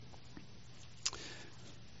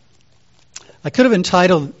I could have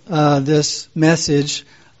entitled this message,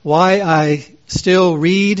 Why I Still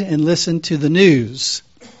Read and Listen to the News,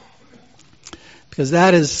 because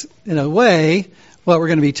that is, in a way, what we're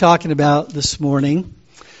going to be talking about this morning.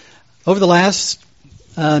 Over the last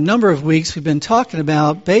number of weeks, we've been talking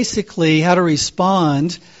about basically how to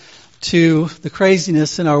respond to the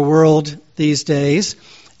craziness in our world these days.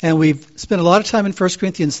 And we've spent a lot of time in 1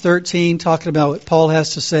 Corinthians 13 talking about what Paul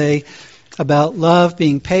has to say about love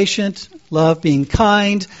being patient, love being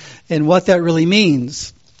kind, and what that really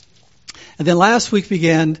means. And then last week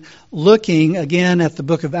began looking again at the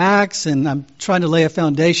book of Acts, and I'm trying to lay a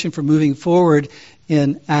foundation for moving forward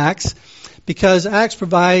in Acts, because Acts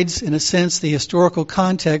provides, in a sense, the historical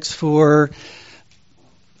context for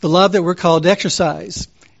the love that we're called to exercise.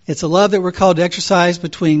 It's a love that we're called to exercise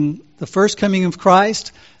between the first coming of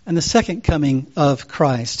Christ and the second coming of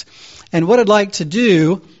Christ. And what I'd like to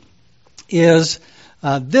do is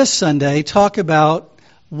this Sunday talk about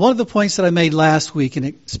one of the points that I made last week and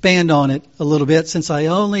expand on it a little bit, since I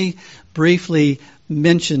only briefly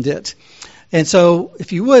mentioned it. And so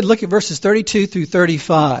if you would, look at verses 32 through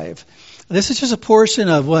 35. This is just a portion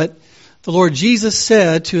of what the Lord Jesus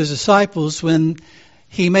said to his disciples when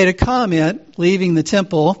he made a comment leaving the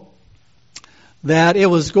temple that it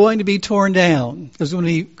was going to be torn down. It was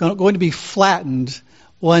going to be flattened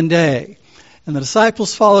one day. And the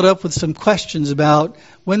disciples followed up with some questions about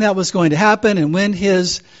when that was going to happen and when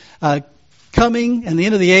his coming and the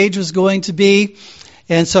end of the age was going to be.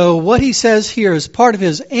 And so what he says here is part of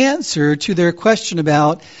his answer to their question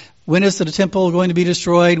about when is the temple going to be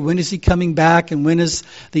destroyed, when is he coming back, and when is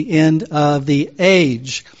the end of the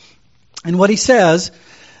age. And what he says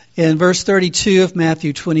in verse 32 of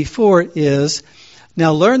Matthew 24 is,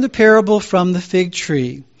 "Now learn the parable from the fig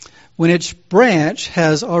tree. When its branch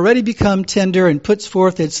has already become tender and puts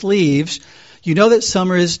forth its leaves, you know that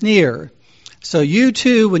summer is near. So you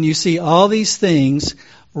too, when you see all these things,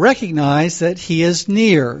 recognize that he is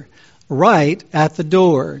near, right at the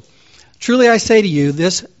door. Truly I say to you,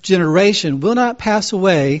 this generation will not pass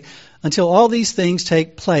away until all these things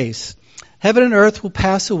take place. Heaven and earth will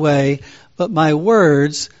pass away, but my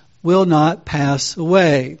words will not pass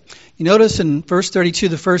away." You notice in verse 32,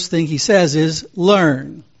 the first thing he says is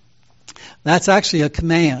learn. That's actually a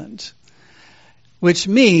command, which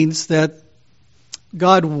means that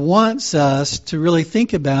God wants us to really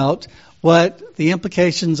think about what the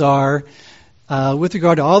implications are with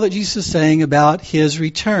regard to all that Jesus is saying about his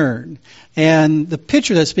return. And the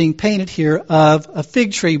picture that's being painted here of a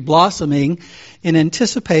fig tree blossoming in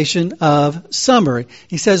anticipation of summer.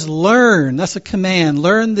 He says, learn. That's a command.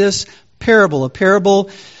 Learn this parable. A parable,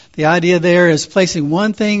 the idea there is placing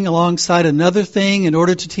one thing alongside another thing in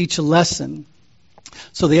order to teach a lesson.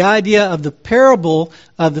 So the idea of the parable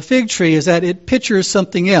of the fig tree is that it pictures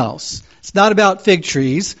something else. It's not about fig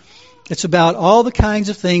trees. It's about all the kinds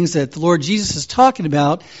of things that the Lord Jesus is talking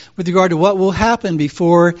about with regard to what will happen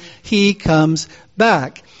before he comes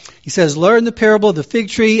back. He says, learn the parable of the fig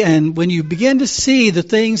tree, and when you begin to see the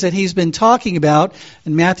things that he's been talking about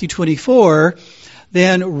in Matthew 24,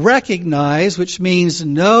 then recognize, which means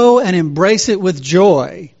know and embrace it with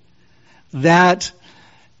joy, that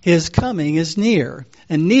his coming is near.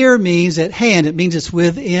 And near means at hand. It means it's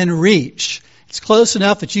within reach. It's close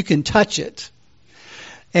enough that you can touch it.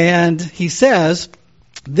 And he says,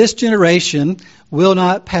 this generation will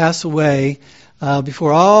not pass away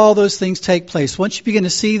before all those things take place. Once you begin to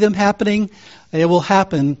see them happening, it will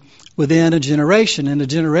happen within a generation. And a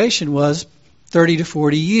generation was 30 to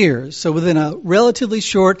 40 years. So within a relatively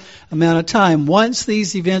short amount of time, once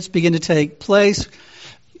these events begin to take place,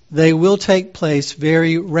 they will take place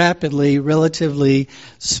very rapidly, relatively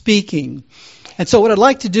speaking. And so what I'd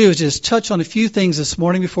like to do is just touch on a few things this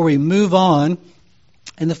morning before we move on.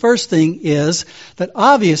 And the first thing is that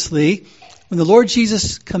obviously, when the Lord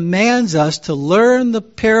Jesus commands us to learn the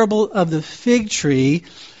parable of the fig tree,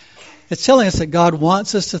 it's telling us that God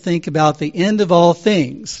wants us to think about the end of all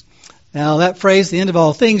things. Now, that phrase, the end of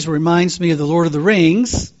all things, reminds me of the Lord of the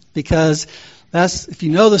Rings, because that's, if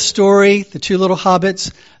you know the story, the two little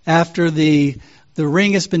hobbits, after the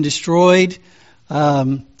ring has been destroyed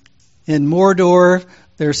in Mordor,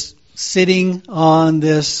 they're sitting on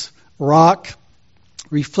this rock,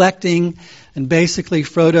 reflecting, and basically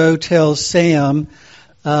Frodo tells Sam,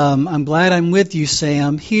 I'm glad I'm with you,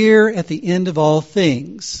 Sam, here at the end of all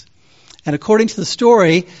things. And according to the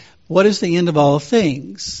story, what is the end of all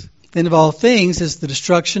things? The end of all things is the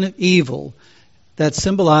destruction of evil. That's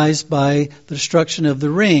symbolized by the destruction of the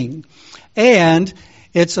ring. And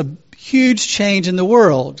it's a huge change in the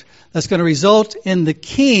world that's going to result in the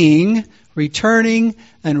king returning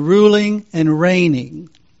and ruling and reigning.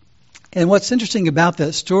 And what's interesting about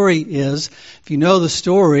that story is, if you know the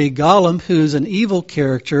story, Gollum, who's an evil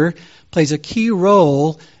character, plays a key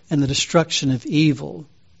role in the destruction of evil.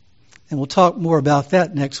 And we'll talk more about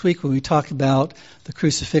that next week when we talk about the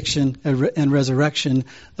crucifixion and resurrection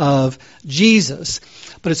of Jesus.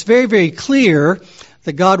 But it's very, very clear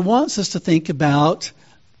that God wants us to think about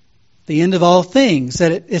the end of all things,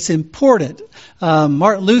 that it's important.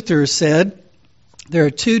 Martin Luther said, there are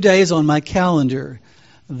 2 days on my calendar,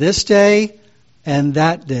 this day and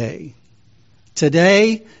that day.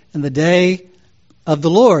 Today and the day of the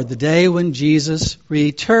Lord, the day when Jesus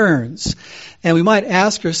returns. And we might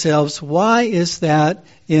ask ourselves, why is that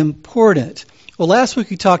important? Well, last week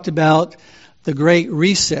we talked about the Great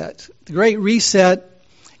Reset. The Great Reset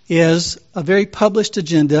is a very published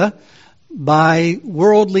agenda by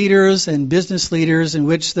world leaders and business leaders in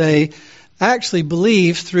which they actually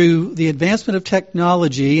believe through the advancement of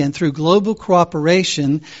technology and through global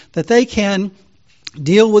cooperation that they can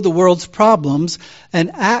deal with the world's problems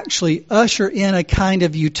and actually usher in a kind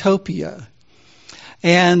of utopia.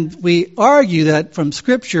 And we argue that from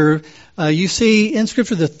Scripture, you see in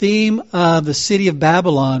Scripture the theme of the city of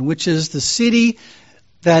Babylon, which is the city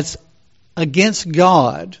that's against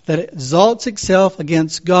God, that exalts itself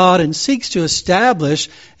against God and seeks to establish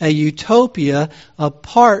a utopia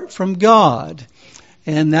apart from God.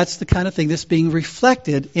 And that's the kind of thing that's being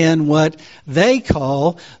reflected in what they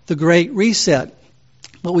call the Great Reset.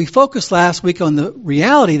 But we focused last week on the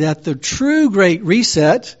reality that the true Great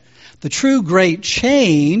Reset, the true great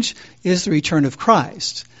change, is the return of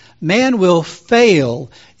Christ. Man will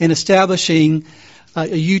fail in establishing a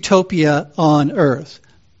utopia on earth,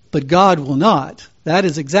 but God will not. That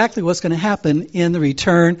is exactly what's going to happen in the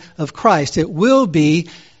return of Christ. It will be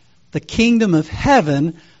the kingdom of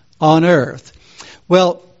heaven on earth.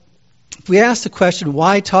 Well, if we ask the question,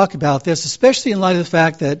 why talk about this, especially in light of the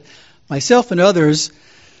fact that myself and others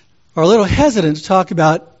are a little hesitant to talk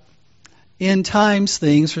about end times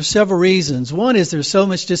things for several reasons. One is there's so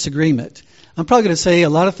much disagreement. I'm probably going to say a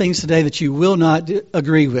lot of things today that you will not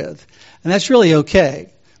agree with. And that's really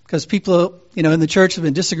okay, because people, in the church have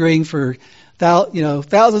been disagreeing for,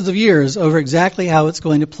 thousands of years over exactly how it's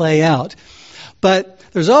going to play out. But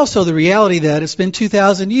there's also the reality that it's been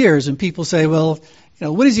 2,000 years, and people say, well,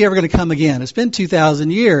 when is he ever going to come again? It's been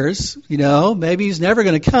 2,000 years, maybe he's never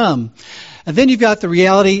going to come. And then you've got the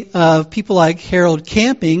reality of people like Harold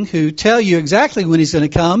Camping who tell you exactly when he's going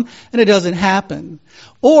to come, and it doesn't happen.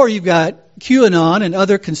 Or you've got QAnon and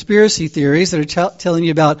other conspiracy theories that are telling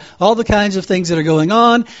you about all the kinds of things that are going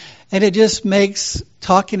on, and it just makes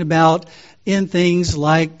talking about end things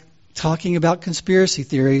like talking about conspiracy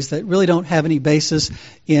theories that really don't have any basis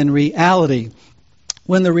in reality.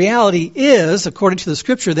 When the reality is, according to the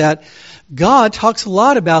Scripture, that God talks a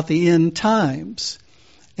lot about the end times.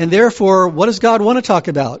 And therefore, what does God want to talk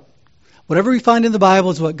about? Whatever we find in the Bible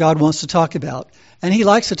is what God wants to talk about. And He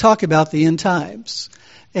likes to talk about the end times.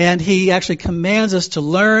 And He actually commands us to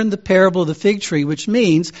learn the parable of the fig tree, which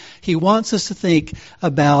means He wants us to think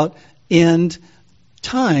about end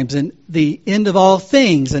times and the end of all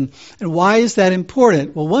things. And why is that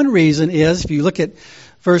important? Well, one reason is, if you look at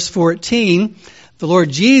verse 14, the Lord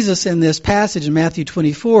Jesus in this passage in Matthew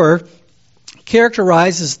 24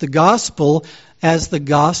 characterizes the gospel as the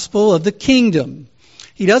gospel of the kingdom.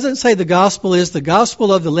 He doesn't say the gospel is the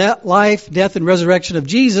gospel of the life, death, and resurrection of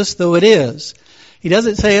Jesus, though it is. He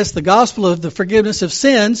doesn't say it's the gospel of the forgiveness of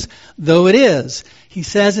sins, though it is. He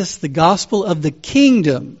says it's the gospel of the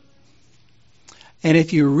kingdom. And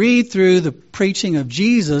if you read through the preaching of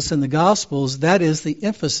Jesus in the Gospels, that is the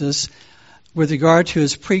emphasis with regard to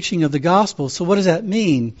His preaching of the gospel. So what does that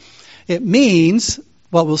mean? It means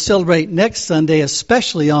what we'll celebrate next Sunday,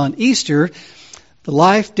 especially on Easter, the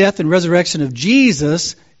life, death, and resurrection of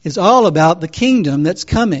Jesus is all about the kingdom that's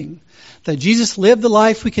coming. That Jesus lived the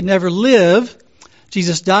life we could never live.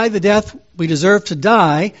 Jesus died the death we deserve to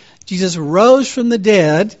die. Jesus rose from the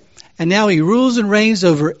dead. And now He rules and reigns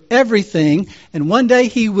over everything. And one day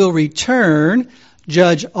He will return,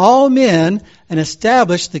 judge all men, and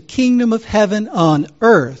establish the kingdom of heaven on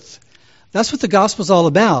earth. That's what the gospel is all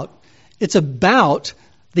about. It's about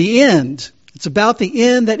the end. It's about the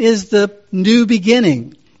end that is the new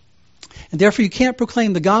beginning. And therefore you can't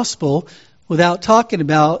proclaim the gospel without talking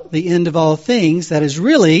about the end of all things. That is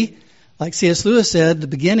really, like C.S. Lewis said, the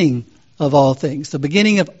beginning of all things. The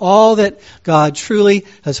beginning of all that God truly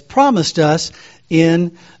has promised us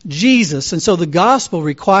in Jesus. And so the gospel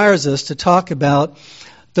requires us to talk about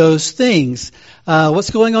those things.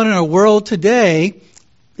 What's going on in our world today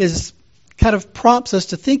is kind of prompts us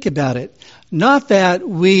to think about it. Not that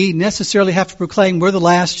we necessarily have to proclaim we're the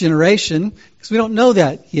last generation, because we don't know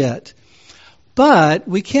that yet. But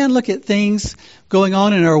we can look at things going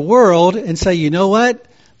on in our world and say, you know what?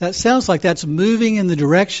 That sounds like that's moving in the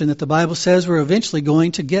direction that the Bible says we're eventually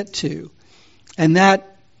going to get to. And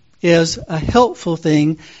that is a helpful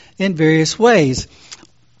thing in various ways.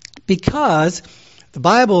 Because the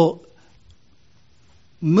Bible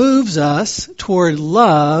moves us toward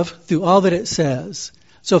love through all that it says.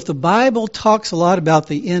 So if the Bible talks a lot about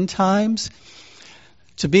the end times,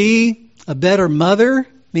 to be a better mother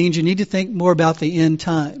means you need to think more about the end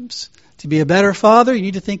times. To be a better father, you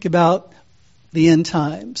need to think about the end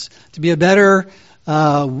times. To be a better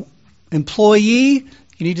employee,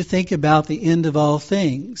 you need to think about the end of all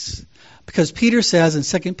things. Because Peter says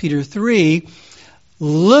in 2 Peter 3,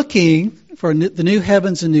 looking for the new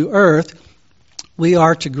heavens and new earth, we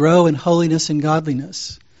are to grow in holiness and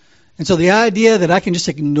godliness. And so the idea that I can just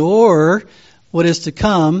ignore what is to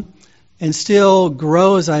come and still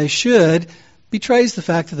grow as I should betrays the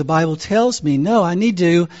fact that the Bible tells me, no, I need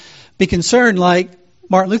to be concerned, like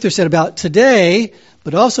Martin Luther said, about today,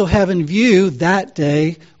 but also have in view that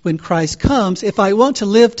day when Christ comes, if I want to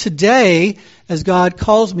live today as God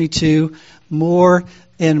calls me to more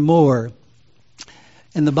and more.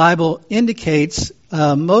 And the Bible indicates,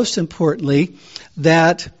 most importantly,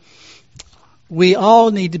 that we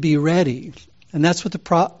all need to be ready. And that's what the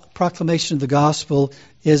proclamation of the gospel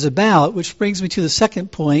is about, which brings me to the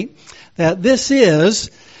second point, that this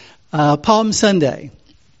is Palm Sunday.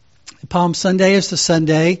 Palm Sunday is the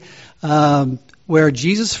Sunday where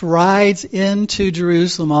Jesus rides into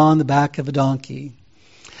Jerusalem on the back of a donkey.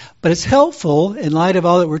 But it's helpful, in light of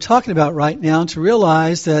all that we're talking about right now, to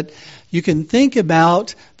realize that you can think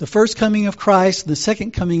about the first coming of Christ and the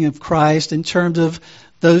second coming of Christ in terms of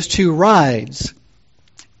those two rides.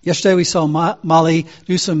 Yesterday we saw Molly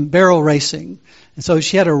do some barrel racing. And so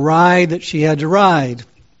she had a ride that she had to ride.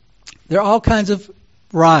 There are all kinds of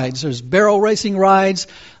rides. There's barrel racing rides.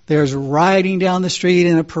 There's riding down the street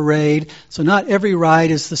in a parade. So not every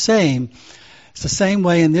ride is the same. It's the same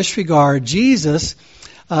way in this regard. Jesus,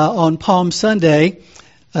 on Palm Sunday,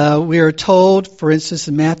 we are told, for instance,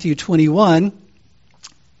 in Matthew 21,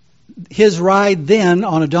 his ride then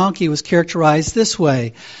on a donkey was characterized this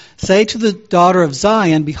way. Say to the daughter of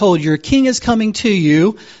Zion, behold, your king is coming to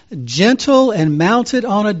you, gentle and mounted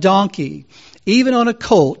on a donkey, even on a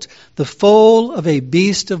colt, the foal of a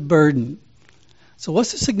beast of burden. So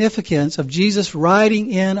what's the significance of Jesus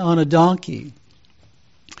riding in on a donkey?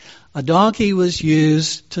 A donkey was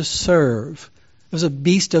used to serve. It was a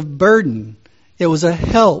beast of burden. It was a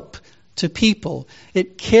help to people.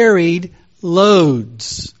 It carried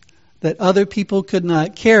loads that other people could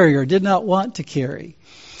not carry or did not want to carry.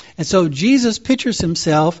 And so Jesus pictures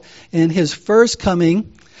himself in his first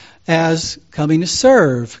coming as coming to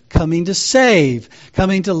serve, coming to save,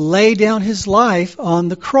 coming to lay down his life on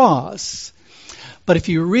the cross. But if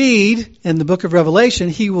you read in the book of Revelation,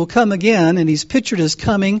 he will come again, and he's pictured as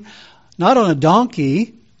coming not on a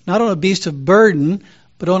donkey, not on a beast of burden,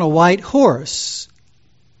 but on a white horse.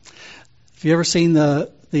 If you've ever seen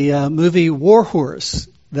the movie War Horse,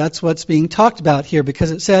 that's what's being talked about here,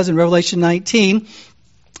 because it says in Revelation 19,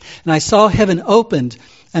 and I saw heaven opened,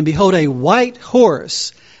 and behold, a white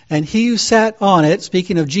horse, and he who sat on it,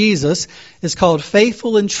 speaking of Jesus, is called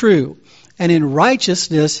Faithful and True. And in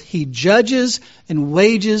righteousness he judges and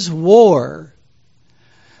wages war.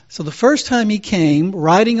 So the first time he came,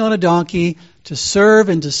 riding on a donkey to serve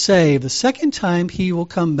and to save. The second time he will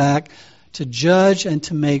come back to judge and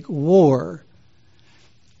to make war.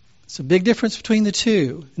 It's a big difference between the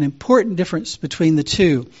two, an important difference between the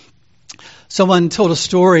two. Someone told a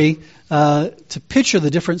story to picture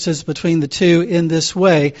the differences between the two in this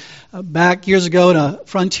way. Back years ago in a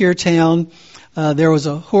frontier town, there was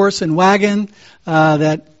a horse and wagon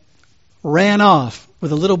that ran off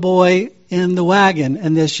with a little boy in the wagon.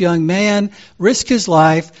 And this young man risked his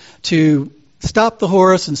life to stop the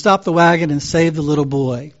horse and stop the wagon and save the little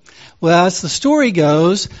boy. Well, as the story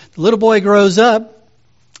goes, the little boy grows up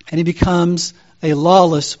and he becomes a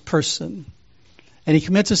lawless person. And he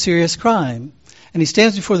commits a serious crime. And he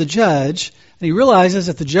stands before the judge, and he realizes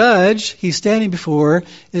that the judge he's standing before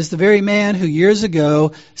is the very man who years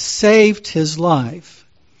ago saved his life.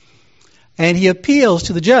 And he appeals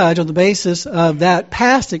to the judge on the basis of that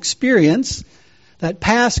past experience, that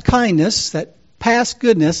past kindness, that past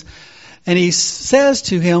goodness, and he says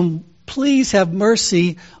to him, please have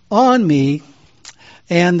mercy on me.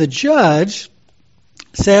 And the judge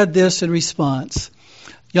said this in response,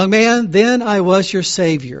 young man, then I was your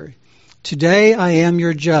Savior. Today I am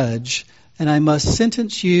your judge, and I must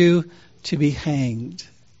sentence you to be hanged.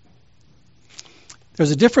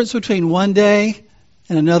 There's a difference between one day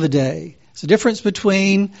and another day. It's the difference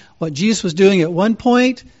between what Jesus was doing at one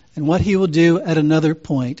point and what he will do at another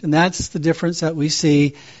point. And that's the difference that we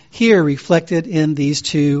see here reflected in these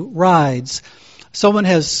two rides. Someone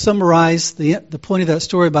has summarized the point of that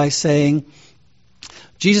story by saying,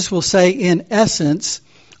 Jesus will say in essence,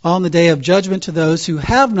 on the day of judgment to those who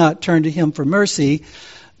have not turned to him for mercy,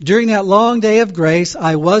 during that long day of grace,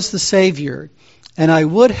 I was the Savior, and I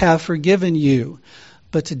would have forgiven you.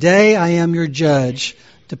 But today I am your judge.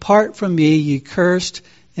 Depart from me, ye cursed,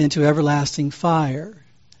 into everlasting fire.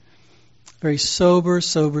 Very sober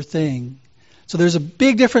thing. So there's a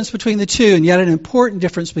big difference between the two, and yet an important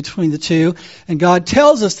difference between the two. And God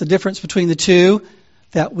tells us the difference between the two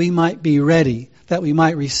that we might be ready, that we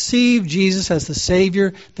might receive Jesus as the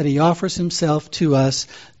Savior that he offers himself to us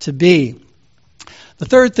to be. The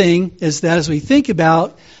third thing is that as we think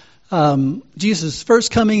about Jesus' first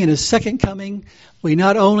coming and his second coming, we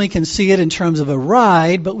not only can see it in terms of a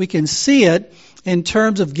ride, but we can see it in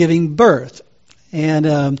terms of giving birth.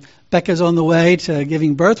 And Becca's on the way to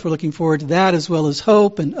giving birth. We're looking forward to that, as well as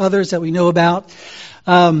Hope and others that we know about.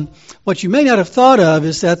 What you may not have thought of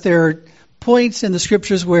is that there are points in the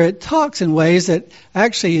Scriptures where it talks in ways that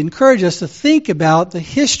actually encourage us to think about the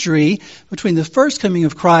history between the first coming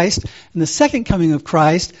of Christ and the second coming of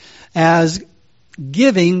Christ as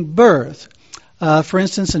giving birth. For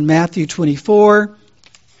instance, in Matthew 24,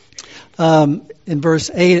 in verse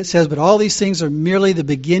 8, it says, "But all these things are merely the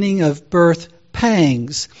beginning of birth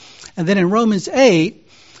pangs." And then in Romans 8,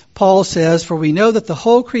 Paul says, "For we know that the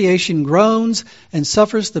whole creation groans and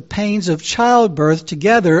suffers the pains of childbirth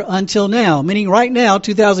together until now." Meaning right now,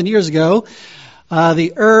 2,000 years ago,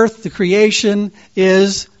 the earth, the creation,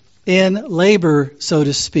 is in labor, so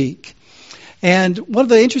to speak. And one of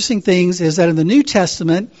the interesting things is that in the New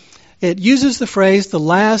Testament, it uses the phrase "the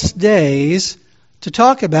last days" to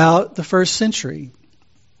talk about the first century.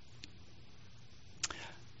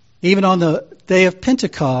 Even on the day of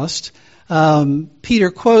Pentecost,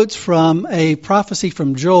 Peter quotes from a prophecy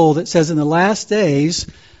from Joel that says, "In the last days,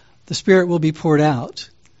 the Spirit will be poured out."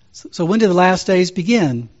 So when did the last days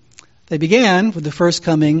begin? They began with the first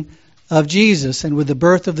coming of Jesus and with the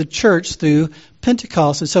birth of the church through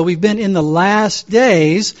Pentecost. And so we've been in the last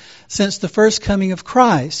days since the first coming of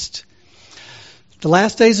Christ. The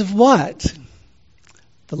last days of what?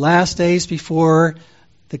 The last days before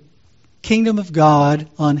the kingdom of God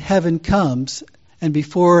on heaven comes and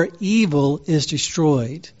before evil is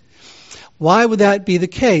destroyed. Why would that be the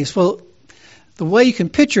case? Well, the way you can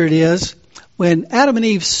picture it is when Adam and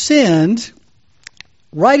Eve sinned,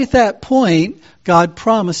 right at that point, God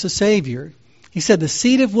promised a Savior. He said the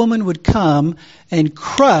seed of woman would come and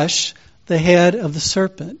crush the head of the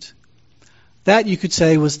serpent. That, you could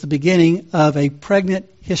say, was the beginning of a pregnant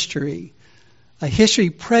history. A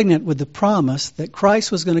history pregnant with the promise that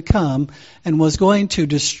Christ was going to come and was going to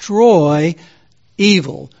destroy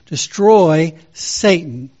evil, destroy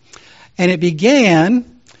Satan. And it began,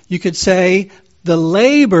 you could say, the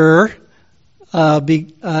labor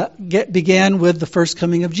began with the first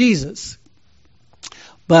coming of Jesus.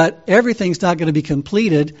 But everything's not going to be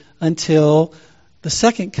completed until the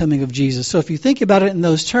second coming of Jesus. So if you think about it in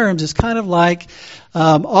those terms, it's kind of like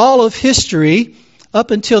all of history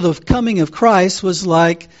up until the coming of Christ was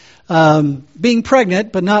like being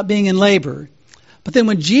pregnant but not being in labor. But then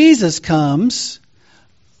when Jesus comes,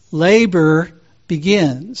 labor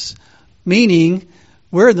begins, meaning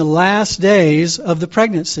we're in the last days of the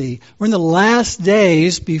pregnancy. We're in the last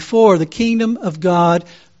days before the kingdom of God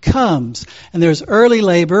comes. And there's early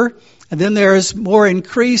labor, and then there's more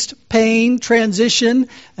increased pain, transition,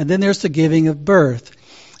 and then there's the giving of birth.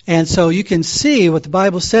 And so you can see what the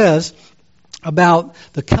Bible says about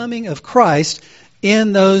the coming of Christ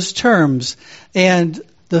in those terms. And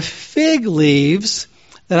the fig leaves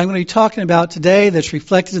that I'm going to be talking about today, that's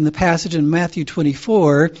reflected in the passage in Matthew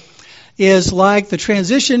 24, is like the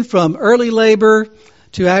transition from early labor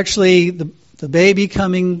to actually the baby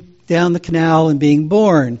coming down the canal and being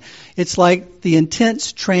born. It's like the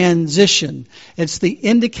intense transition. It's the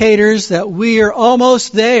indicators that we are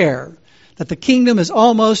almost there, that the kingdom is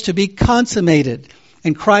almost to be consummated,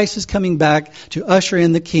 and Christ is coming back to usher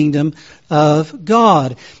in the kingdom of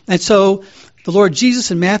God. And so the Lord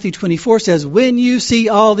Jesus in Matthew 24 says, when you see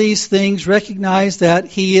all these things, recognize that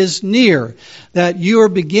He is near, that you are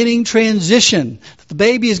beginning transition, that the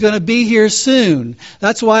baby is going to be here soon.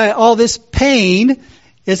 That's why all this pain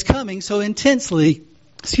is coming so intensely,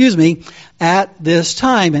 at this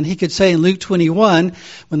time. And He could say in Luke 21,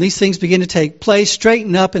 when these things begin to take place,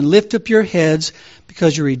 straighten up and lift up your heads,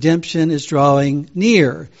 because your redemption is drawing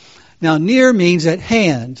near. Now, near means at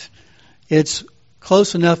hand. It's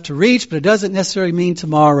close enough to reach, but it doesn't necessarily mean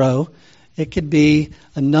tomorrow. It could be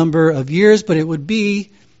a number of years, but it would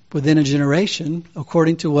be within a generation,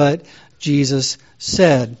 according to what Jesus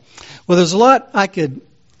said. Well, there's a lot I could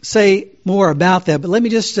say more about that, but let me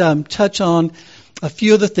just touch on a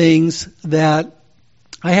few of the things that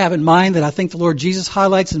I have in mind that I think the Lord Jesus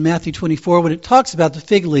highlights in Matthew 24 when it talks about the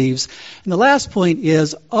fig leaves. And the last point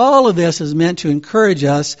is all of this is meant to encourage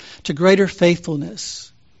us to greater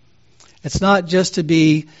faithfulness. It's not just to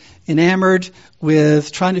be enamored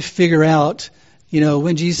with trying to figure out,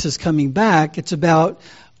 when Jesus is coming back. It's about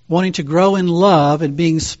wanting to grow in love and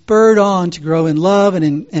being spurred on to grow in love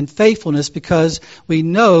and in faithfulness because we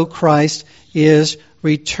know Christ is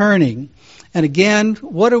returning. And again,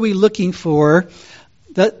 what are we looking for?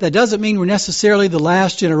 That doesn't mean we're necessarily the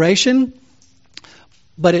last generation,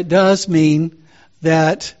 but it does mean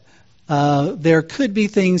that there could be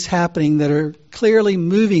things happening that are clearly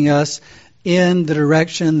moving us in the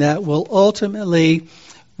direction that will ultimately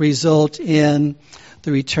result in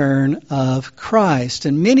the return of Christ.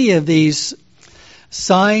 And many of these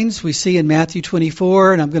signs we see in Matthew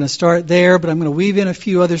 24, and I'm going to start there, but I'm going to weave in a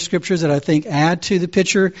few other scriptures that I think add to the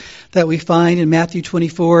picture that we find in Matthew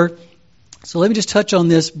 24. So let me just touch on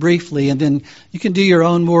this briefly, and then you can do your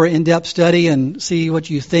own more in-depth study and see what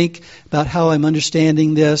you think about how I'm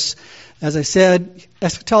understanding this. As I said,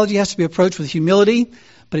 eschatology has to be approached with humility,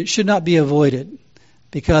 but it should not be avoided.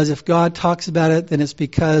 Because if God talks about it, then it's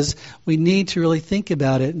because we need to really think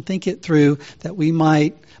about it and think it through that we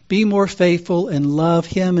might be more faithful and love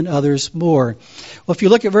Him and others more. Well, if you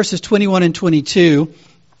look at verses 21 and 22,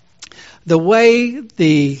 the way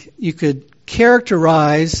you could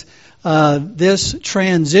characterize this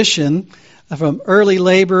transition from early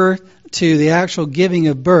labor to the actual giving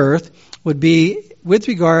of birth would be with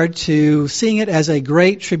regard to seeing it as a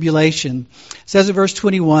great tribulation. It says in verse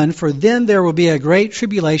 21, "For then there will be a great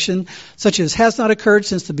tribulation, such as has not occurred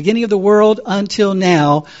since the beginning of the world until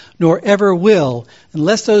now, nor ever will.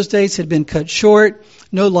 Unless those days had been cut short,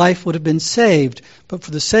 no life would have been saved. But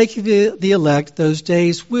for the sake of the elect, those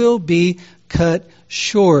days will be cut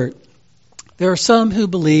short." There are some who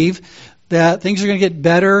believe that things are going to get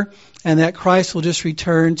better and that Christ will just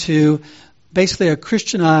return to basically a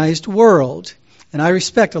Christianized world. And I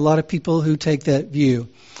respect a lot of people who take that view.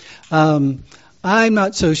 I'm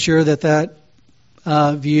not so sure that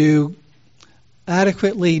view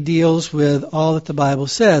adequately deals with all that the Bible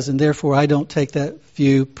says, and therefore I don't take that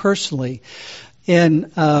view personally.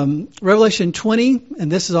 In Revelation 20,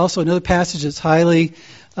 and this is also another passage that's highly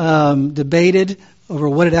debated over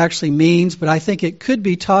what it actually means, but I think it could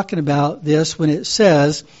be talking about this when it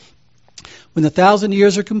says, "When the 1,000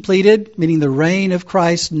 years are completed," meaning the reign of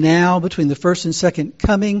Christ now between the first and second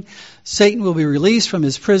coming, "Satan will be released from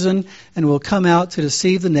his prison and will come out to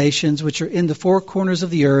deceive the nations which are in the four corners of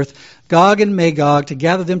the earth, Gog and Magog, to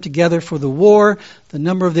gather them together for the war. The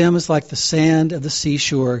number of them is like the sand of the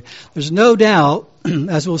seashore." There's no doubt,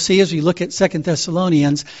 as we'll see as we look at 2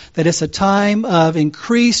 Thessalonians, that it's a time of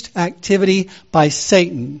increased activity by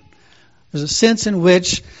Satan. There's a sense in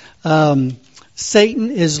which Satan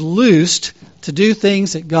is loosed to do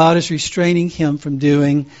things that God is restraining him from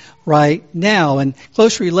doing right now. And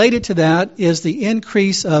closely related to that is the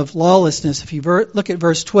increase of lawlessness. If you look at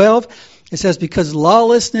verse 12, it says, "Because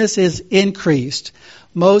lawlessness is increased,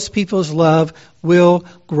 most people's love will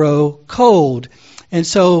grow cold." And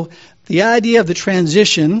so the idea of the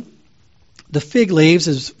transition, the fig leaves,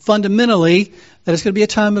 is fundamentally that it's going to be a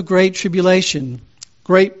time of great tribulation,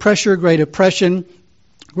 great pressure, great oppression,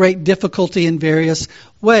 great difficulty in various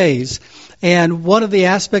ways. And one of the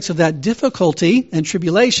aspects of that difficulty and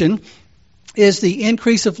tribulation is the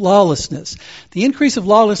increase of lawlessness. The increase of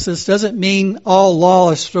lawlessness doesn't mean all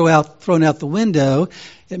law is thrown out the window.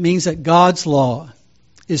 It means that God's law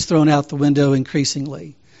is thrown out the window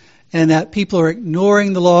increasingly, and that people are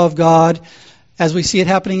ignoring the law of God as we see it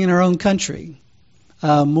happening in our own country.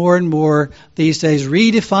 More and more these days,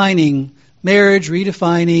 redefining marriage,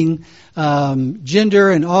 redefining gender,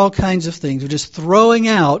 and all kinds of things. We're just throwing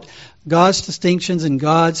out God's distinctions and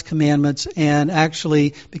God's commandments and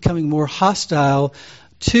actually becoming more hostile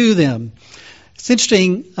to them. It's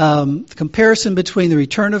interesting, the comparison between the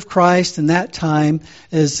return of Christ and that time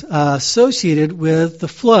is associated with the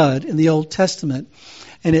flood in the Old Testament.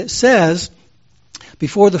 And it says,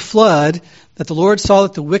 before the flood, that the Lord saw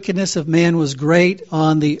that the wickedness of man was great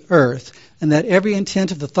on the earth, and that every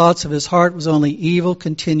intent of the thoughts of his heart was only evil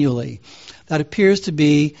continually. That appears to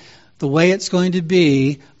be the way it's going to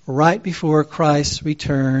be right before Christ's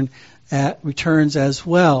returns as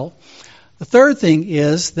well. The third thing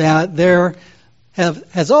is that there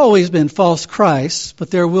has always been false Christs,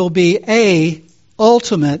 but there will be a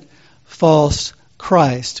ultimate false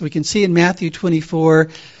Christ. We can see in Matthew 24,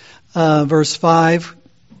 verse 5,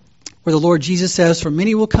 where the Lord Jesus says, "For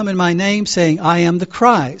many will come in my name, saying, I am the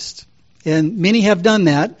Christ." And many have done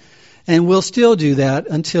that, and will still do that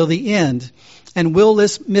until the end, and will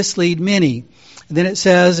mislead many. And then it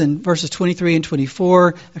says in verses 23 and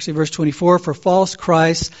 24, actually verse 24, "For false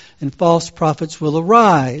Christs and false prophets will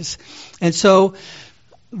arise." And so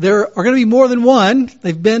there are going to be more than one.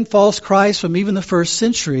 They've been false Christs from even the first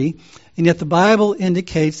century, and yet the Bible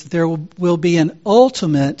indicates that there will be an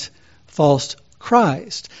ultimate false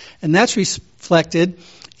Christ. And that's reflected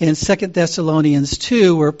in 2 Thessalonians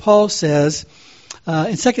 2, where Paul says,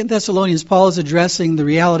 in 2 Thessalonians, Paul is addressing the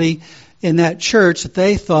reality in that church that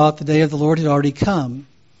they thought the day of the Lord had already come. And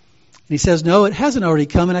he says, no, it hasn't already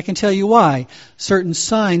come, and I can tell you why. Certain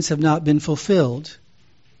signs have not been fulfilled.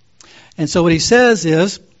 And so what he says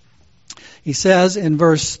is, he says in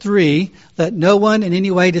verse 3, "Let no one in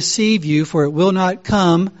any way deceive you, for it will not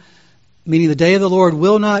come," meaning the day of the Lord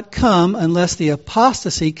will not come unless the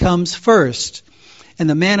apostasy comes first, and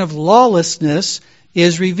the man of lawlessness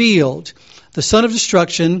is revealed, the son of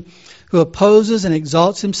destruction, who opposes and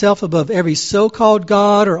exalts himself above every so-called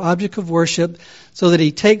God or object of worship, so that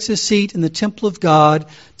he takes his seat in the temple of God,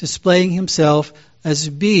 displaying himself as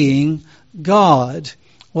being God.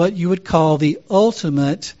 What you would call the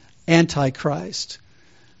ultimate Antichrist.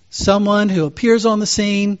 Someone who appears on the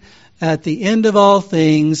scene at the end of all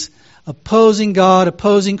things, opposing God,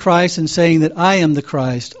 opposing Christ, and saying that I am the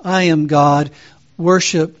Christ, I am God,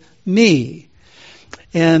 worship me.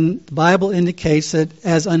 And the Bible indicates that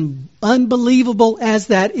as unbelievable as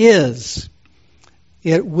that is,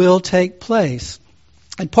 it will take place.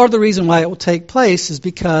 And part of the reason why it will take place is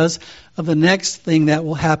because of the next thing that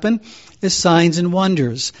will happen is signs and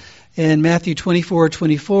wonders. In Matthew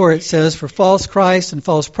 24:24, it says, "For false Christs and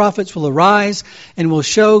false prophets will arise and will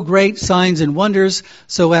show great signs and wonders,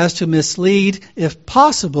 so as to mislead, if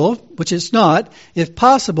possible," which it's not, "if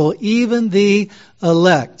possible, even the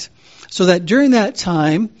elect." So that during that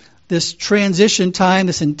time, this transition time,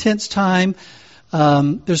 this intense time,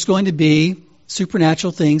 there's going to be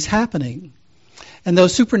supernatural things happening. And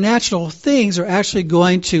those supernatural things are actually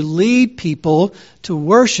going to lead people to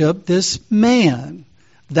worship this man.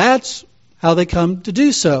 That's how they come to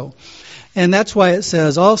do so. And that's why it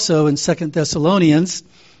says also in 2 Thessalonians,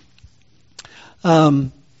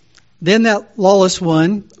 "Then that lawless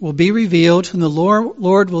one will be revealed, whom the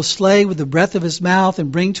Lord will slay with the breath of his mouth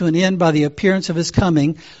and bring to an end by the appearance of his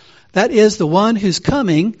coming. That is, the one whose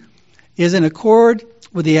coming is in accord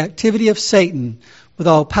with the activity of Satan, with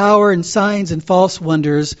all power and signs and false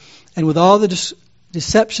wonders, and with all the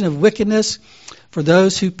deception of wickedness for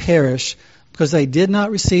those who perish, because they did not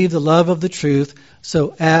receive the love of the truth,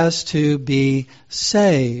 so as to be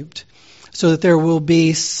saved." So that there will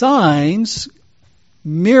be signs,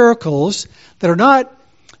 miracles, that are not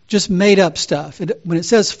just made up stuff. When it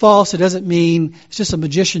says false, it doesn't mean it's just a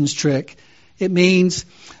magician's trick. It means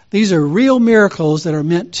these are real miracles that are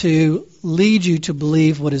meant to lead you to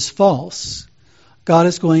believe what is false. God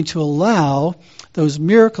is going to allow those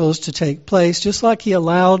miracles to take place, just like He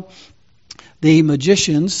allowed the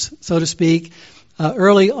magicians, so to speak,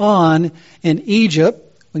 early on in Egypt.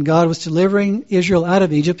 When God was delivering Israel out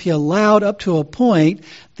of Egypt, He allowed up to a point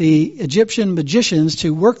the Egyptian magicians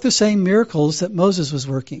to work the same miracles that Moses was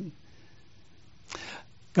working.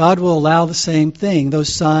 God will allow the same thing,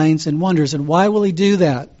 those signs and wonders. And why will He do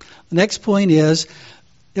that? The next point is,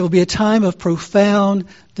 it will be a time of profound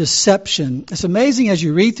deception. It's amazing as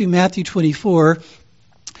you read through Matthew 24,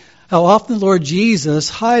 how often the Lord Jesus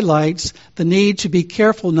highlights the need to be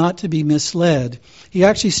careful not to be misled. He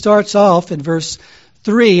actually starts off in verse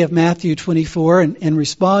 3 of Matthew 24 and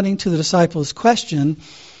responding to the disciples' question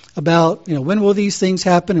about, when will these things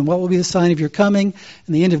happen and what will be the sign of your coming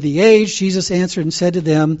and the end of the age, Jesus answered and said to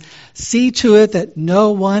them, "See to it that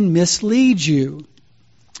no one misleads you."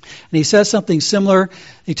 And He says something similar.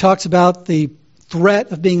 He talks about the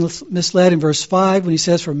threat of being misled in verse 5 when He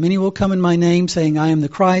says, "For many will come in my name, saying, I am the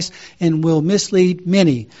Christ, and will mislead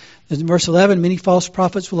many." In verse 11, "Many false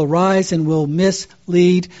prophets will arise and will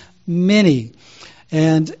mislead many."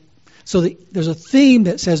 And so there's a theme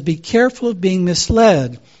that says, be careful of being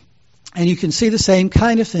misled. And you can see the same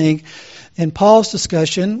kind of thing in Paul's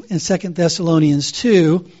discussion in 2 Thessalonians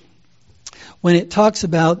 2, when it talks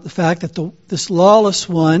about the fact that this lawless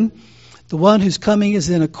one, the one whose coming is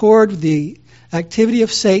in accord with the activity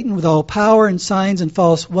of Satan, with all power and signs and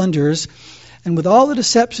false wonders, and with all the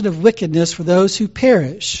deception of wickedness for those who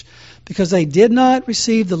perish, because they did not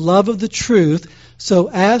receive the love of the truth, so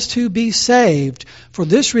as to be saved. For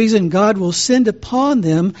this reason God will send upon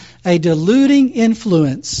them a deluding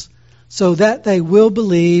influence, so that they will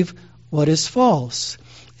believe what is false,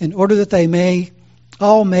 in order that they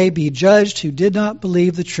all may be judged who did not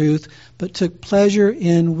believe the truth, but took pleasure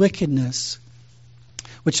in wickedness.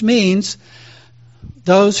 Which means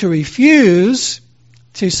those who refuse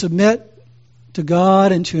to submit to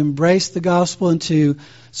God and to embrace the gospel and to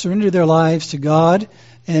surrender their lives to God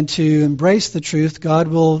and to embrace the truth, God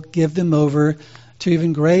will give them over to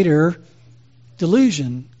even greater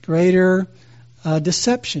delusion, greater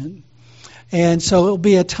deception. And so it will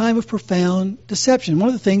be a time of profound deception. One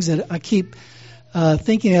of the things that I keep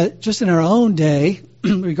thinking of just in our own day,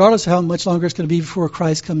 regardless of how much longer it's going to be before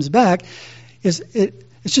Christ comes back, is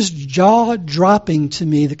it's just jaw-dropping to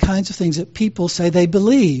me the kinds of things that people say they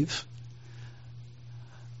believe.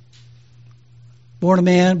 Born a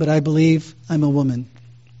man, but I believe I'm a woman.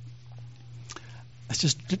 It's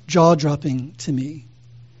just jaw-dropping to me.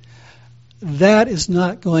 That is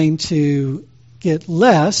not going to get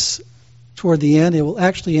less toward the end. It will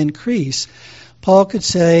actually increase. Paul could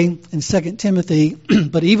say in 2 Timothy,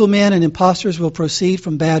 but evil men and impostors will proceed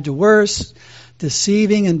from bad to worse,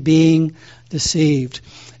 deceiving and being deceived.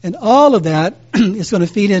 And all of that is going to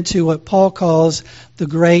feed into what Paul calls the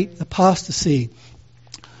great apostasy.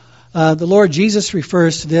 The Lord Jesus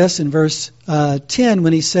refers to this in verse 10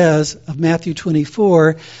 when he says of Matthew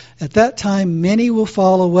 24, at that time many will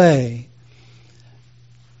fall away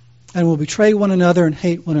and will betray one another and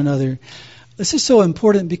hate one another. This is so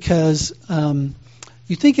important because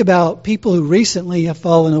you think about people who recently have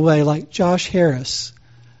fallen away, like Josh Harris,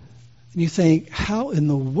 and you think, how in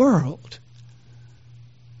the world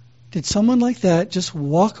did someone like that just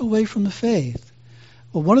walk away from the faith?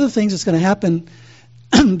 Well, one of the things that's going to happen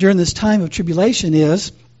during this time of tribulation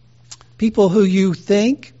is people who you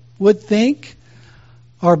would think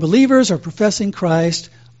are believers or professing Christ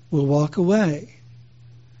will walk away.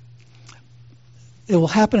 It will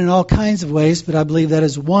happen in all kinds of ways, but I believe that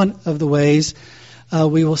is one of the ways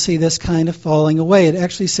we will see this kind of falling away. It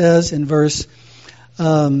actually says in verse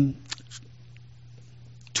 12,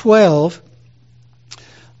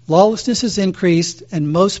 lawlessness is increased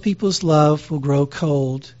and most people's love will grow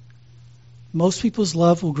cold. Most people's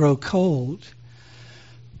love will grow cold.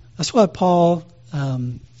 That's why Paul,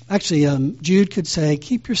 Jude could say,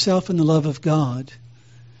 keep yourself in the love of God.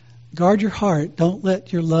 Guard your heart. Don't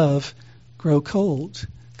let your love grow cold,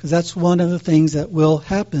 because that's one of the things that will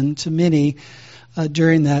happen to many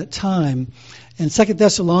during that time. In 2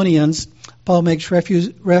 Thessalonians, Paul makes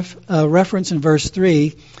reference in verse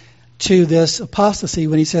 3 to this apostasy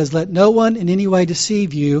when he says, let no one in any way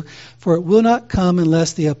deceive you, for it will not come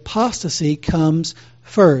unless the apostasy comes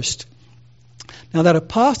first. Now that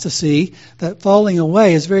apostasy, that falling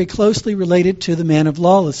away, is very closely related to the man of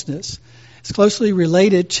lawlessness. It's closely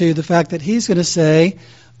related to the fact that he's going to say,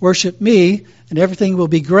 worship me and everything will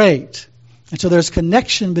be great. And so there's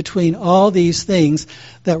connection between all these things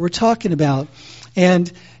that we're talking about.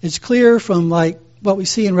 And it's clear from what we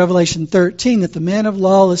see in Revelation 13 that the man of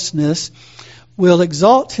lawlessness will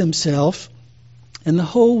exalt himself and the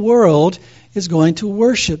whole world is going to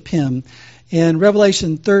worship him. In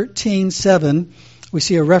Revelation 13:7, we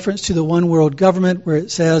see a reference to the one world government where it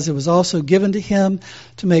says it was also given to him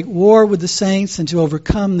to make war with the saints and to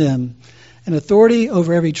overcome them. And authority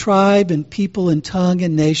over every tribe and people and tongue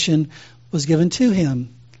and nation was given to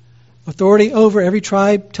him. Authority over every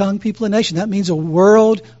tribe, tongue, people, and nation. That means a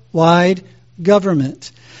worldwide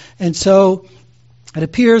government. And so it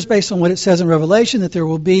appears, based on what it says in Revelation, that there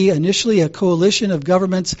will be initially a coalition of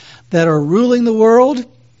governments that are ruling the world,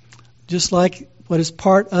 just like what is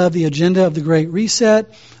part of the agenda of the Great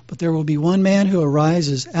Reset. But there will be one man who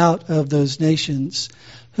arises out of those nations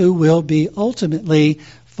who will be ultimately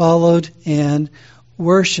followed and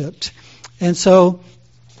worshipped. And so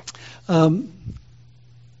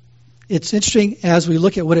it's interesting as we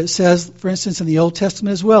look at what it says, for instance, in the Old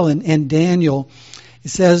Testament as well, in Daniel. It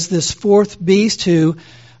says this fourth beast who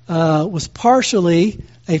was partially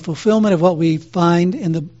a fulfillment of what we find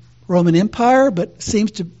in the Roman Empire, but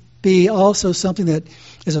seems to be also something that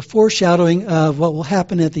is a foreshadowing of what will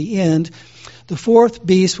happen at the end. The fourth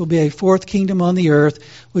beast will be a fourth kingdom on the earth,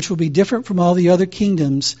 which will be different from all the other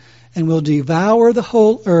kingdoms, and will devour the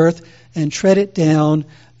whole earth and tread it down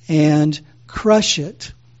and crush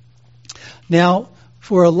it. Now,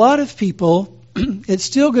 for a lot of people, it's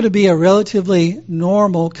still going to be a relatively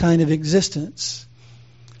normal kind of existence,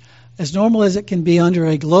 as normal as it can be under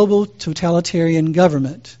a global totalitarian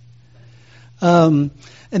government.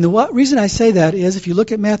 And the reason I say that is if you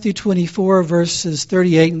look at Matthew 24, verses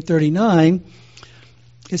 38 and 39,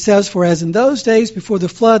 it says, for as in those days before the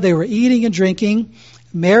flood they were eating and drinking,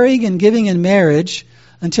 marrying and giving in marriage,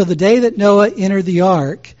 until the day that Noah entered the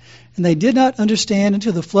ark. and they did not understand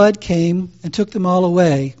until the flood came and took them all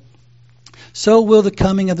away. So will the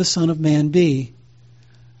coming of the Son of Man be.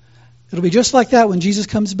 It'll be just like that when Jesus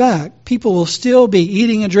comes back. People will still be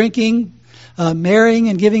eating and drinking, marrying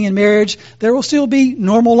and giving in marriage. There will still be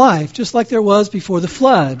normal life, just like there was before the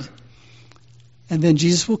flood. And then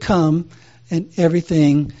Jesus will come, and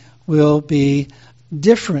everything will be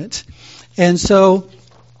different. And so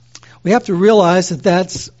we have to realize that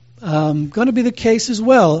that's going to be the case as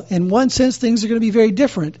well. In one sense, things are going to be very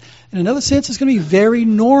different. In another sense, it's going to be very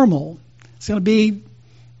normal. It's going to be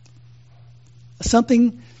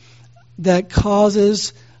something that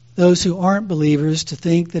causes those who aren't believers to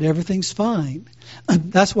think that everything's fine.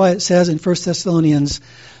 That's why it says in 1 Thessalonians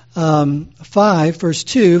 5, verse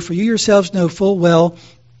 2, "For you yourselves know full well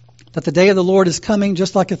that the day of the Lord is coming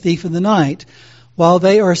just like a thief in the night. While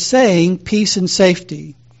they are saying peace and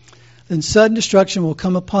safety, then sudden destruction will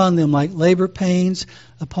come upon them like labor pains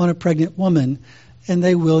upon a pregnant woman, and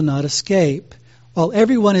they will not escape." While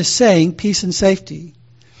everyone is saying peace and safety.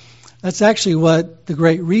 That's actually what the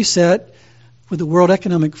Great Reset with the World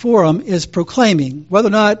Economic Forum is proclaiming. Whether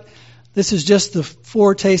or not this is just the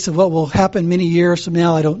foretaste of what will happen many years from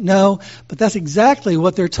now, I don't know. But that's exactly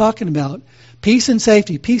what they're talking about. Peace and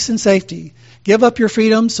safety, peace and safety. Give up your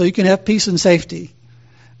freedom so you can have peace and safety.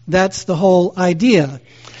 That's the whole idea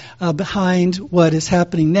behind what is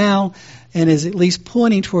happening now, and is at least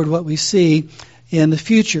pointing toward what we see in the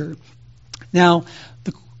future. Now,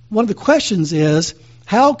 one of the questions is,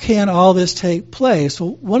 how can all this take place?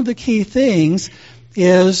 Well, one of the key things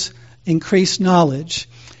is increased knowledge.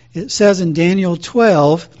 It says in Daniel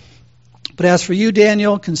 12, "But as for you,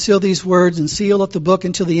 Daniel, conceal these words and seal up the book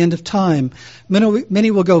until the end of time.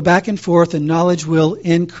 Many will go back and forth, and knowledge will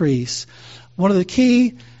increase." One of the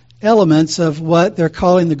key elements of what they're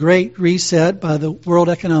calling the Great Reset by the World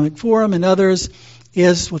Economic Forum and others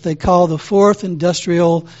is what they call the Fourth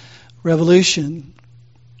Industrial Revolution.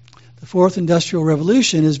 The Fourth Industrial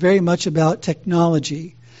Revolution is very much about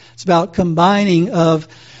technology. It's about combining of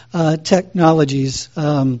technologies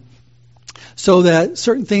so that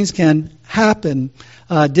certain things can happen.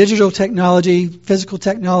 Digital technology, physical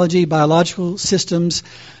technology, biological systems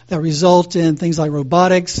that result in things like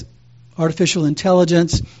robotics, artificial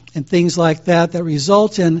intelligence, and things like that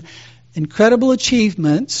result in incredible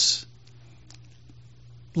achievements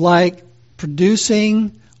like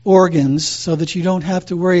producing organs so that you don't have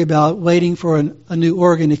to worry about waiting for a new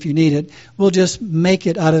organ if you need it. We'll just make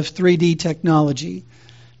it out of 3D technology.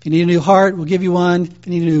 If you need a new heart, we'll give you one. If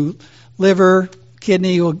you need a new liver,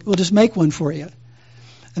 kidney, we'll just make one for you.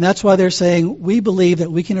 And that's why they're saying we believe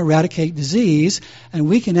that we can eradicate disease and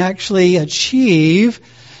we can actually achieve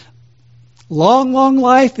long, long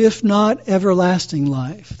life, if not everlasting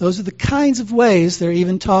life. Those are the kinds of ways they're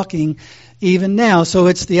even talking even now. So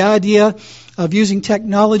it's the idea of using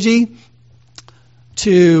technology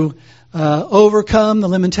to overcome the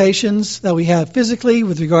limitations that we have physically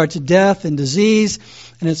with regard to death and disease.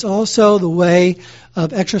 And it's also the way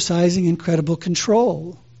of exercising incredible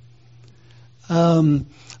control. One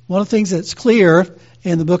of the things that's clear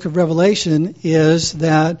in the book of Revelation is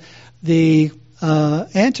that the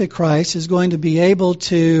Antichrist is going to be able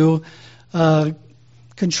to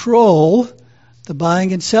control the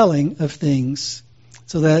buying and selling of things,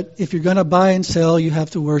 so that if you're going to buy and sell, you have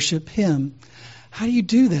to worship him. How do you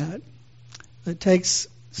do that? It takes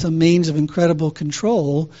some means of incredible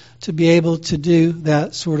control to be able to do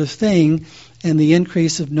that sort of thing, and the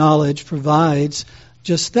increase of knowledge provides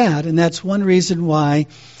just that. And that's one reason why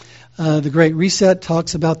the Great Reset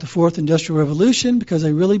talks about the Fourth Industrial Revolution, because I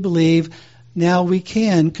really believe now we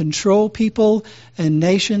can control people and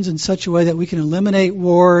nations in such a way that we can eliminate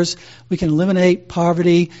wars, we can eliminate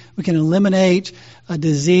poverty, we can eliminate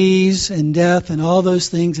disease and death and all those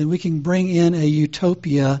things, and we can bring in a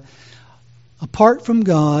utopia apart from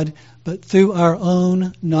God, but through our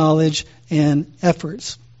own knowledge and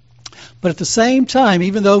efforts. But at the same time,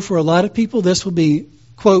 even though for a lot of people this will be,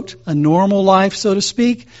 quote, a normal life, so to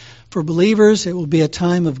speak, for believers it will be a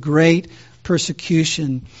time of great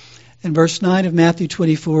persecution. In verse 9 of Matthew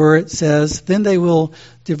 24, it says, "Then they will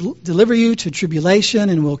deliver you to tribulation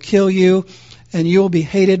and will kill you, and you will be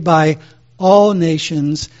hated by all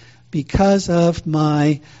nations because of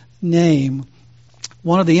my name."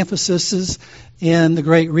 One of the emphases in the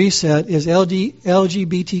Great Reset is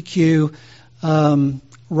LGBTQ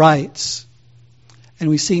rights. And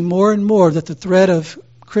we see more and more that the threat of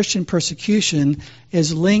Christian persecution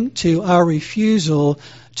is linked to our refusal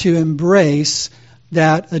to embrace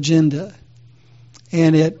that agenda.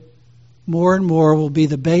 And it more and more will be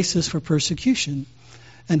the basis for persecution.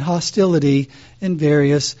 and hostility in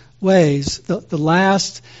various ways. The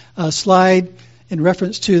last slide in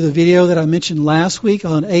reference to the video that I mentioned last week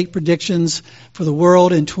on 8 predictions for the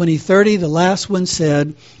world in 2030, the last one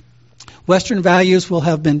said, Western values will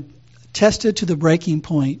have been tested to the breaking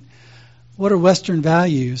point. What are Western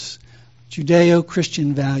values?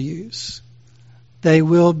 Judeo-Christian values. They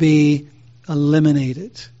will be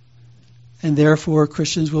eliminated. And therefore,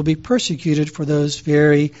 Christians will be persecuted for those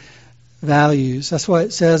very values. That's why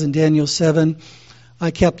it says in Daniel 7, I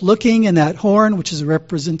kept looking, and that horn, which is a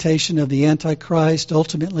representation of the Antichrist,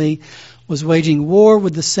 ultimately was waging war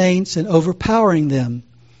with the saints and overpowering them,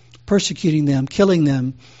 persecuting them, killing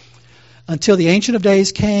them, until the Ancient of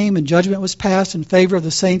Days came and judgment was passed in favor of the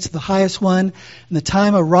saints of the highest one, and the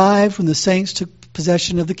time arrived when the saints took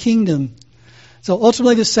possession of the kingdom. So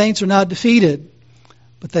ultimately the saints are not defeated,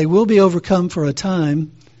 but they will be overcome for a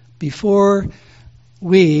time before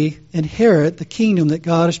we inherit the kingdom that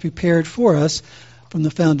God has prepared for us from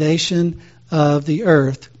the foundation of the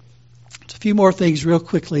earth. Just a few more things real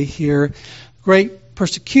quickly here. Great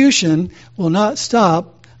persecution will not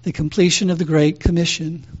stop the completion of the Great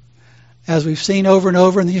Commission. As we've seen over and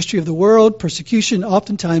over in the history of the world, persecution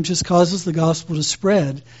oftentimes just causes the gospel to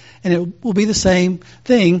spread. And it will be the same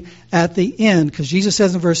thing at the end, because Jesus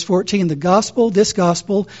says in verse 14, this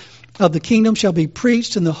gospel of the kingdom shall be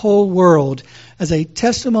preached in the whole world as a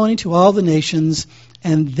testimony to all the nations,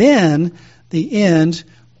 and then the end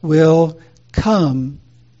will come.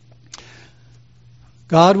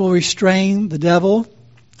 God will restrain the devil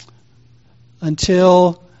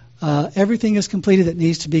until everything is completed that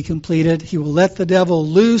needs to be completed. He will let the devil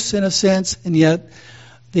loose in a sense, and yet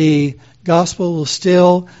the gospel will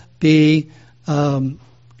still be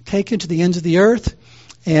taken to the ends of the earth.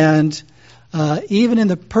 And even in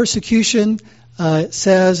the persecution, it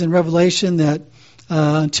says in Revelation that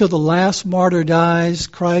until the last martyr dies,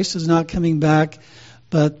 Christ is not coming back.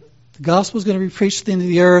 But the gospel is going to be preached to the end of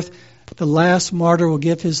the earth. The last martyr will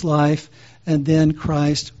give his life, and then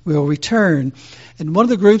Christ will return. And one of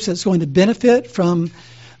the groups that's going to benefit from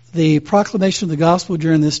the proclamation of the gospel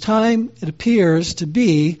during this time, it appears to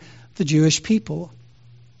be the Jewish people.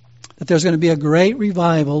 That there's going to be a great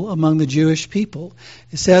revival among the Jewish people.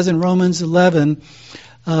 It says in Romans 11,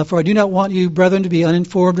 for I do not want you, brethren, to be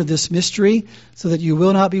uninformed of this mystery, so that you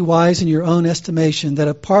will not be wise in your own estimation, that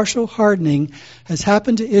a partial hardening has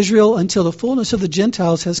happened to Israel until the fullness of the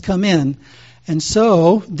Gentiles has come in. And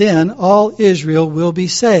so, then, all Israel will be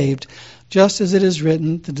saved. Just as it is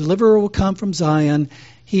written, the deliverer will come from Zion.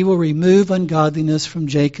 He will remove ungodliness from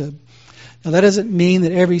Jacob. Now, that doesn't mean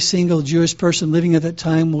that every single Jewish person living at that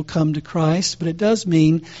time will come to Christ, but it does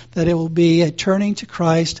mean that it will be a turning to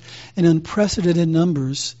Christ in unprecedented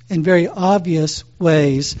numbers, in very obvious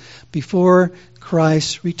ways, before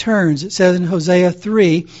Christ returns. It says in Hosea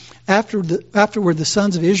 3, afterward the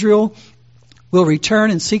sons of Israel will return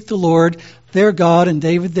and seek the Lord, their God, and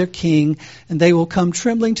David their king, and they will come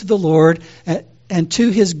trembling to the Lord and to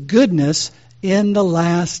his goodness in the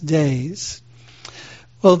last days.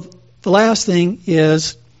 Well, the last thing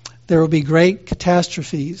is there will be great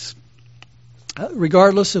catastrophes.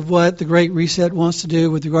 Regardless of what the Great Reset wants to do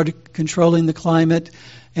with regard to controlling the climate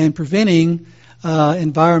and preventing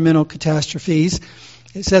environmental catastrophes,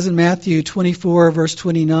 it says in Matthew 24, verse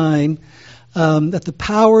 29, that the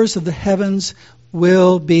powers of the heavens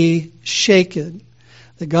will be shaken.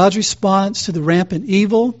 That God's response to the rampant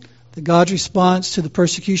evil, that God's response to the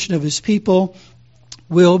persecution of his people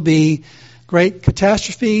will be great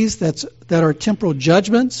catastrophes that are temporal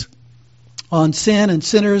judgments on sin and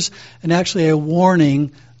sinners, and actually a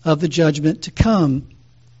warning of the judgment to come.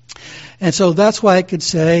 And so that's why I could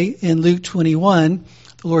say in Luke 21,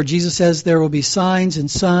 the Lord Jesus says there will be signs in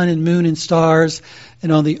sun and moon and stars,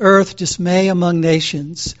 and on the earth dismay among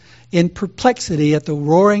nations, in perplexity at the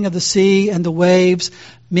roaring of the sea and the waves,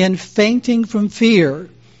 men fainting from fear,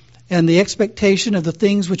 and the expectation of the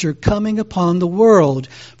things which are coming upon the world,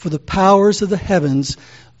 for the powers of the heavens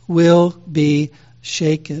will be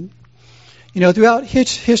shaken. You know, throughout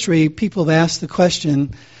history, people have asked the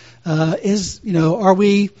question, are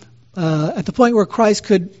we at the point where Christ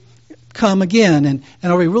could come again, and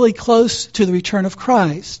are we really close to the return of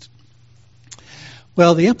Christ?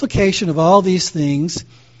 Well, the implication of all these things,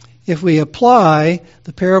 if we apply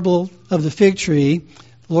the parable of the fig tree,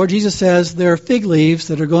 the Lord Jesus says there are fig leaves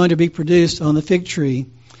that are going to be produced on the fig tree.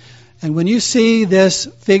 And when you see this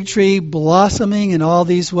fig tree blossoming in all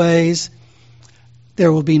these ways,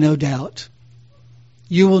 there will be no doubt.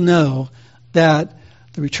 You will know that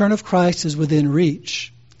the return of Christ is within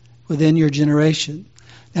reach, within your generation.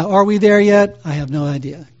 Now, are we there yet? I have no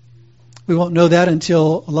idea. We won't know that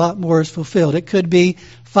until a lot more is fulfilled. It could be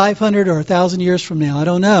 500 or 1,000 years from now. I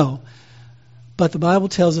don't know. But the Bible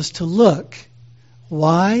tells us to look.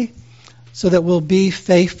 Why? So that we'll be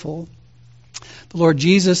faithful. The Lord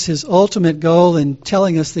Jesus, his ultimate goal in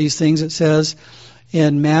telling us these things, it says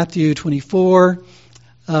in Matthew 24,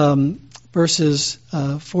 verses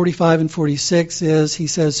 45 and 46 is, he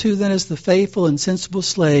says, "Who then is the faithful and sensible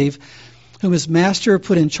slave whom his master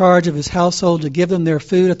put in charge of his household to give them their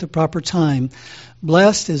food at the proper time?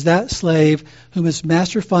 Blessed is that slave whom his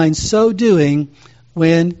master finds so doing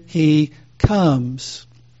when he comes."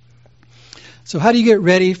 So how do you get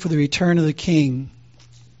ready for the return of the King?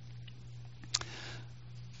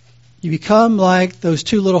 You become like those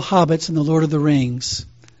two little hobbits in the Lord of the Rings.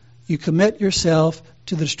 You commit yourself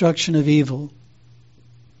to the destruction of evil.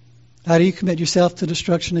 How do you commit yourself to the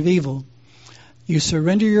destruction of evil? You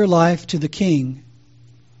surrender your life to the King.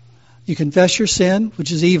 You confess your sin,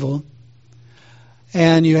 which is evil,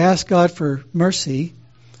 and you ask God for mercy,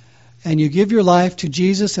 and you give your life to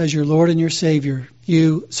Jesus as your Lord and your Savior.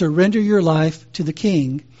 You surrender your life to the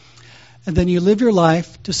King, and then you live your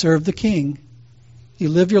life to serve the King. You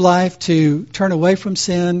live your life to turn away from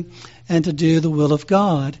sin and to do the will of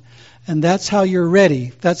God. And that's how you're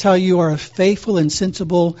ready. That's how you are a faithful and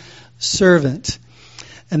sensible servant.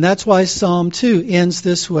 And that's why Psalm 2 ends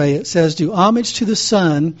this way. It says, "Do homage to the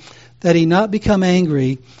Son, that he not become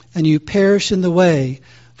angry, and you perish in the way,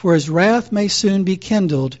 for his wrath may soon be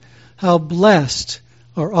kindled. How blessed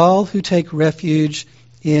are all who take refuge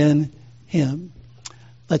in him."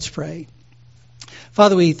 Let's pray.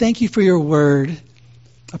 Father, we thank you for your word.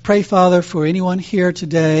 I pray, Father, for anyone here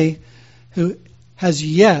today who has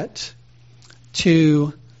yet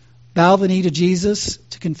to bow the knee to Jesus,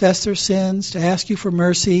 to confess their sins, to ask you for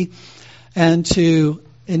mercy, and to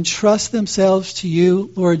entrust themselves to you,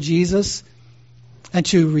 Lord Jesus, and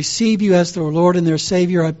to receive you as their Lord and their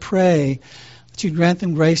Savior. I pray that you grant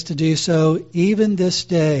them grace to do so even this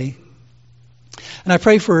day. And I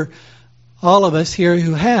pray for all of us here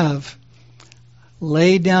who have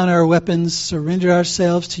laid down our weapons, surrendered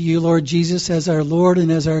ourselves to you, Lord Jesus, as our Lord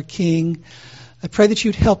and as our King. I pray that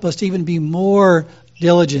you'd help us to even be more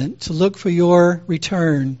diligent to look for your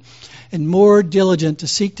return, and more diligent to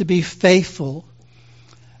seek to be faithful,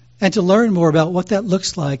 and to learn more about what that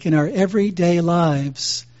looks like in our everyday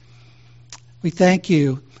lives. We thank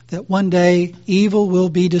you that one day evil will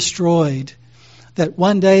be destroyed, that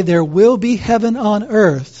one day there will be heaven on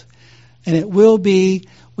earth, and it will be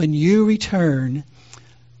when you return.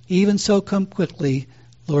 Even so, come quickly,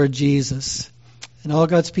 Lord Jesus. And all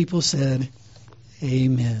God's people said,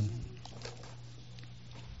 Amen.